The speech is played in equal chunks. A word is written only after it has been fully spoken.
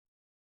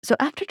So,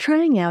 after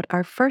trying out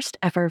our first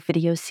ever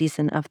video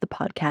season of the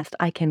podcast,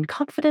 I can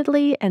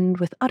confidently and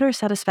with utter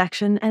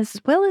satisfaction,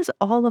 as well as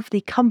all of the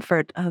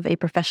comfort of a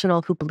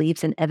professional who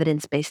believes in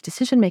evidence based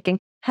decision making,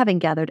 having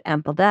gathered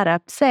ample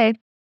data, say,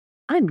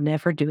 I'm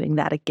never doing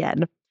that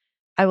again.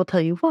 I will tell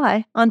you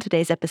why on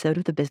today's episode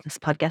of the Business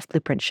Podcast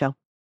Blueprint Show.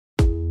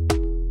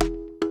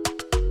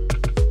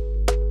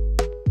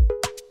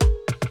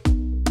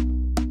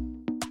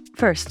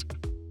 First,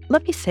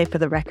 let me say for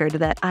the record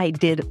that I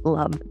did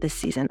love this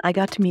season. I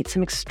got to meet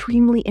some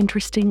extremely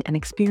interesting and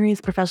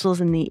experienced professionals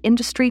in the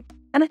industry,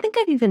 and I think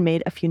I've even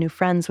made a few new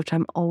friends, which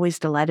I'm always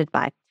delighted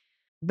by.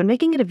 But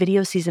making it a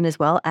video season as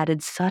well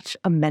added such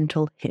a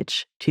mental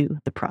hitch to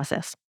the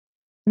process.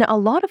 Now, a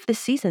lot of this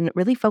season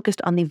really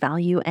focused on the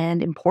value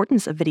and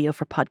importance of video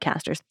for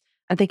podcasters.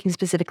 I'm thinking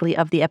specifically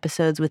of the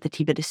episodes with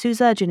Atiba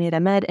D'Souza, Junaid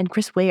Ahmed, and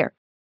Chris Ware.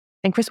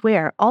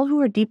 All who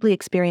are deeply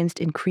experienced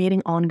in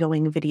creating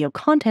ongoing video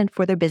content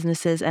for their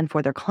businesses and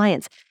for their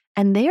clients.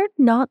 And they are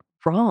not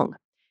wrong.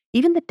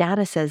 Even the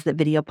data says that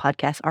video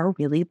podcasts are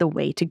really the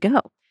way to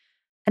go.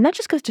 And that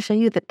just goes to show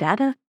you that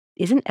data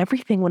isn't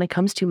everything when it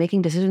comes to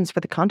making decisions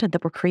for the content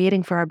that we're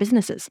creating for our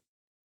businesses.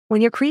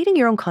 When you're creating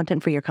your own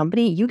content for your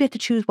company, you get to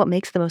choose what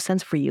makes the most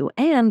sense for you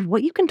and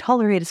what you can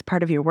tolerate as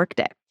part of your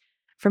workday.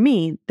 For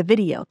me, the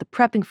video, the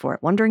prepping for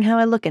it, wondering how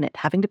I look in it,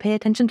 having to pay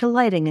attention to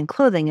lighting and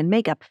clothing and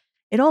makeup,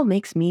 it all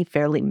makes me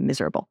fairly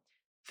miserable.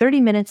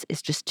 30 minutes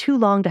is just too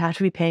long to have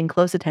to be paying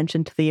close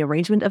attention to the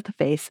arrangement of the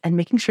face and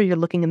making sure you're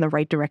looking in the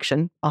right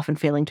direction, often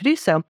failing to do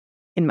so,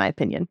 in my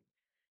opinion.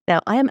 Now,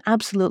 I am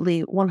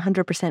absolutely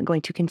 100%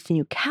 going to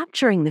continue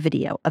capturing the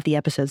video of the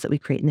episodes that we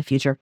create in the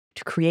future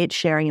to create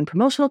sharing and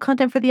promotional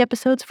content for the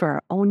episodes for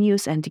our own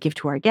use and to give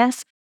to our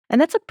guests. And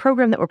that's a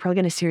program that we're probably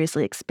going to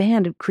seriously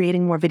expand,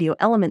 creating more video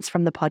elements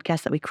from the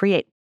podcast that we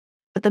create.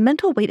 But the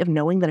mental weight of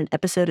knowing that an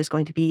episode is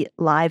going to be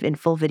live in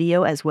full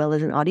video as well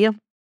as in audio,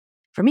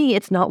 for me,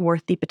 it's not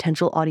worth the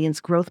potential audience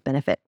growth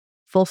benefit.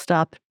 Full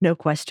stop, no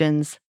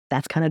questions.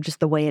 That's kind of just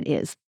the way it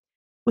is.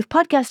 With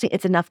podcasting,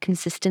 it's enough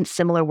consistent,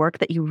 similar work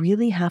that you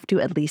really have to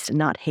at least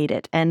not hate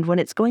it. And when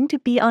it's going to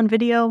be on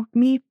video,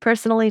 me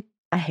personally,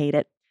 I hate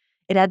it.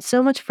 It adds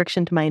so much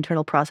friction to my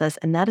internal process,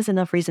 and that is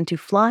enough reason to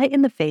fly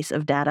in the face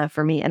of data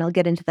for me. And I'll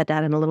get into that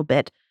data in a little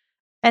bit.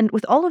 And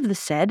with all of this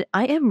said,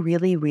 I am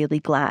really, really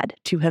glad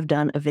to have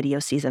done a video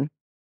season.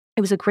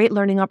 It was a great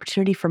learning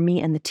opportunity for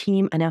me and the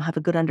team. I now have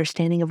a good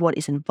understanding of what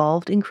is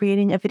involved in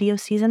creating a video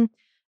season.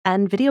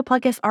 And video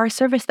podcasts are a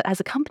service that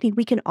as a company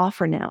we can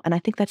offer now. And I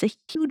think that's a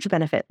huge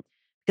benefit.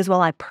 Because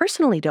while I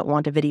personally don't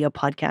want a video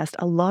podcast,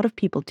 a lot of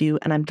people do.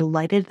 And I'm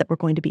delighted that we're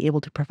going to be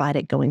able to provide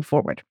it going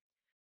forward.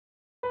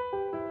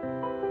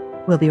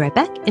 We'll be right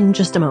back in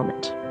just a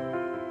moment.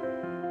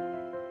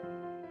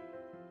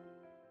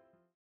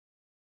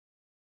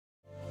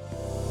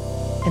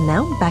 And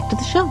now, back to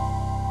the show.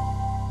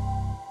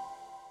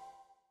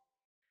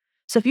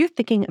 So if you're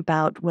thinking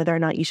about whether or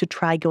not you should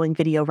try going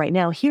video right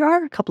now, here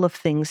are a couple of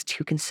things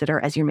to consider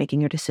as you're making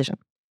your decision.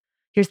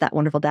 Here's that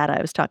wonderful data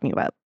I was talking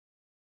about.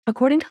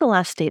 According to the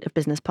last State of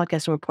Business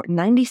Podcasting Report,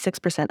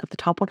 96% of the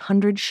top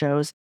 100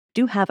 shows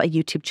do have a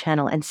YouTube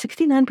channel, and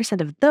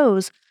 69% of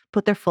those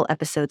put their full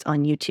episodes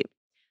on YouTube.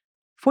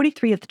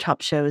 43 of the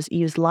top shows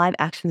use live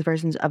action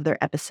versions of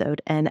their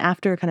episode, and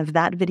after kind of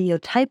that video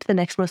type, the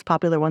next most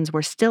popular ones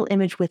were still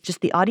image with just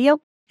the audio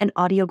and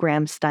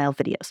audiogram style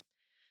videos.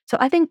 So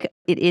I think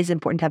it is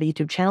important to have a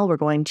YouTube channel. We're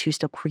going to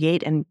still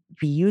create and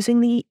be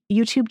using the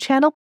YouTube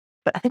channel,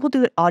 but I think we'll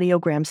do it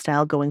audiogram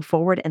style going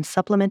forward and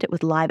supplement it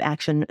with live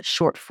action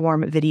short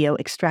form video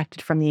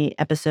extracted from the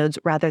episodes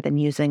rather than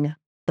using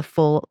the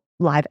full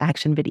live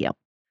action video.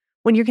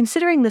 When you're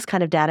considering this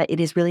kind of data,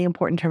 it is really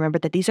important to remember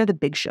that these are the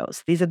big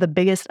shows. These are the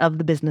biggest of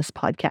the business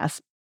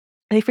podcasts.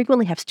 They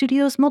frequently have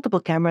studios,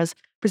 multiple cameras,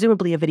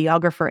 presumably a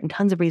videographer, and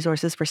tons of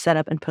resources for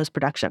setup and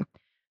post-production.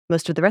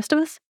 Most of the rest of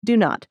us do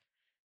not.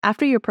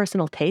 After your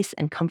personal tastes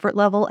and comfort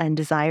level and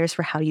desires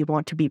for how you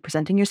want to be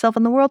presenting yourself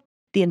in the world,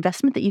 the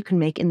investment that you can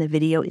make in the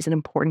video is an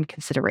important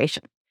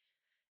consideration.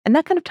 And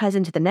that kind of ties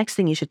into the next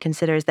thing you should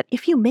consider is that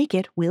if you make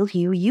it, will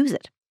you use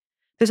it?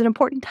 There's an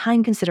important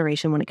time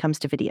consideration when it comes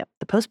to video.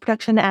 The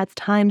post-production adds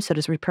time, so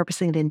does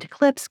repurposing it into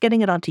clips, getting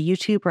it onto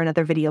YouTube or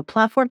another video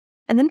platform,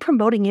 and then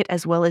promoting it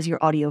as well as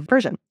your audio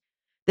version.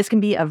 This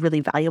can be a really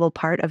valuable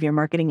part of your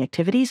marketing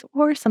activities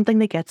or something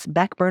that gets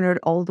backburnered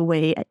all the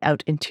way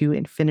out into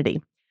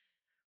infinity.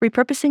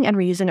 Repurposing and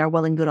reusing are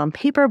well and good on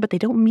paper, but they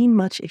don't mean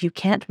much if you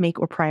can't make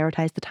or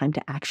prioritize the time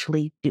to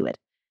actually do it.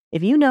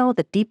 If you know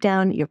that deep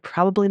down you're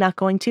probably not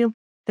going to,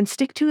 then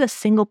stick to a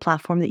single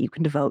platform that you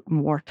can devote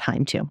more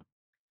time to.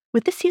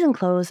 With this season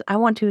close, I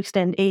want to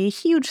extend a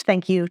huge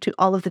thank you to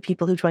all of the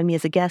people who join me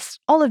as a guest,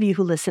 all of you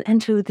who listen,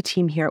 and to the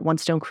team here at One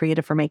Stone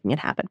Creative for making it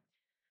happen.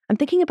 I'm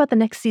thinking about the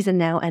next season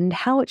now and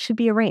how it should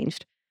be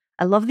arranged.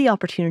 I love the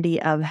opportunity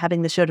of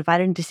having the show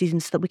divided into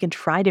seasons so that we can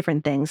try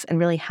different things and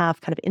really have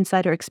kind of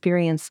insider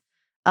experience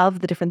of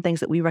the different things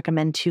that we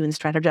recommend to and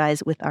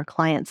strategize with our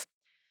clients.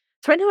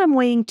 So right now I'm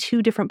weighing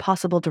two different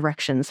possible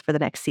directions for the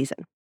next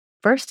season.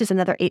 First is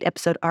another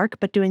 8-episode arc,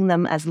 but doing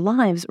them as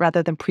lives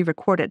rather than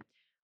pre-recorded,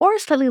 or a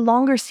slightly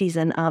longer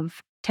season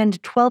of 10 to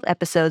 12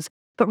 episodes,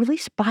 but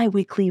released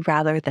bi-weekly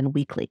rather than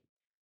weekly.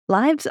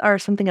 Lives are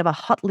something of a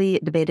hotly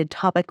debated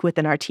topic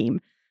within our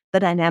team. The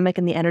dynamic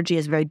and the energy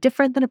is very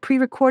different than a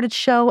pre-recorded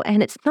show,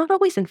 and it's not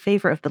always in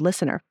favor of the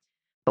listener.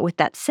 But with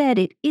that said,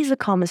 it is a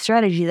common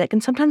strategy that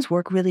can sometimes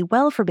work really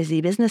well for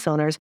busy business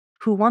owners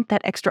who want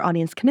that extra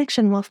audience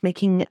connection whilst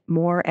making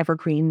more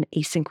evergreen,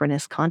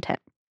 asynchronous content.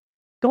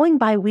 Going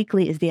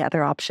bi-weekly is the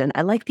other option.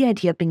 I like the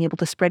idea of being able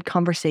to spread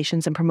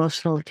conversations and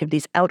promotional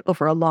activities out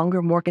over a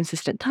longer, more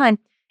consistent time.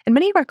 And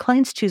many of our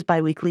clients choose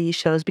bi-weekly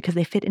shows because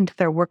they fit into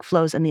their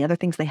workflows and the other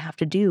things they have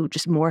to do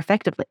just more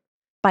effectively.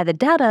 By the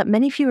data,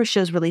 many fewer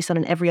shows release on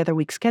an every other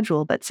week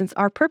schedule, but since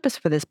our purpose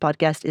for this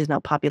podcast is now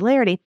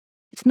popularity,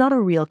 it's not a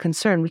real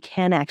concern. We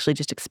can actually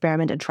just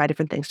experiment and try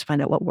different things to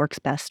find out what works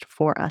best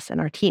for us and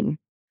our team.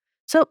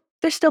 So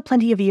there's still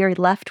plenty of year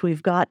left.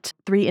 We've got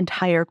 3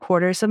 entire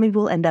quarters, so maybe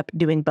we'll end up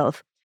doing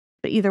both.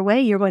 But either way,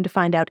 you're going to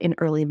find out in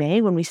early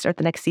May when we start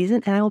the next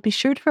season, and I will be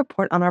sure to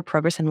report on our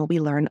progress and what we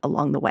learn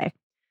along the way.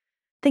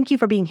 Thank you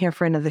for being here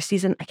for another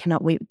season. I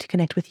cannot wait to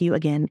connect with you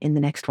again in the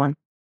next one.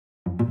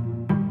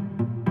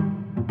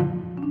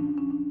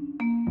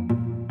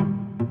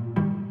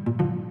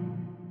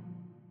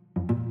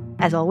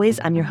 As always,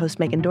 I'm your host,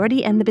 Megan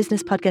Doherty, and the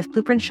Business Podcast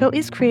Blueprint Show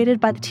is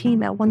created by the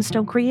team at One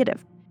Stone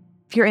Creative.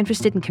 If you're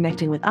interested in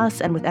connecting with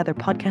us and with other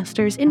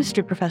podcasters,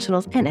 industry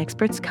professionals, and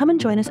experts, come and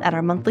join us at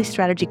our monthly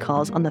strategy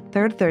calls on the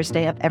third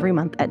Thursday of every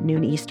month at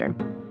noon Eastern.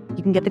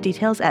 You can get the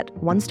details at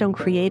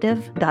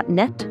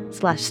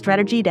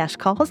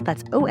onestonecreative.net/strategy-calls.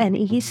 That's ONE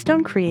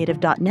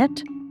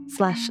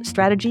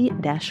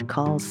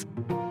stonecreative.net/strategy-calls.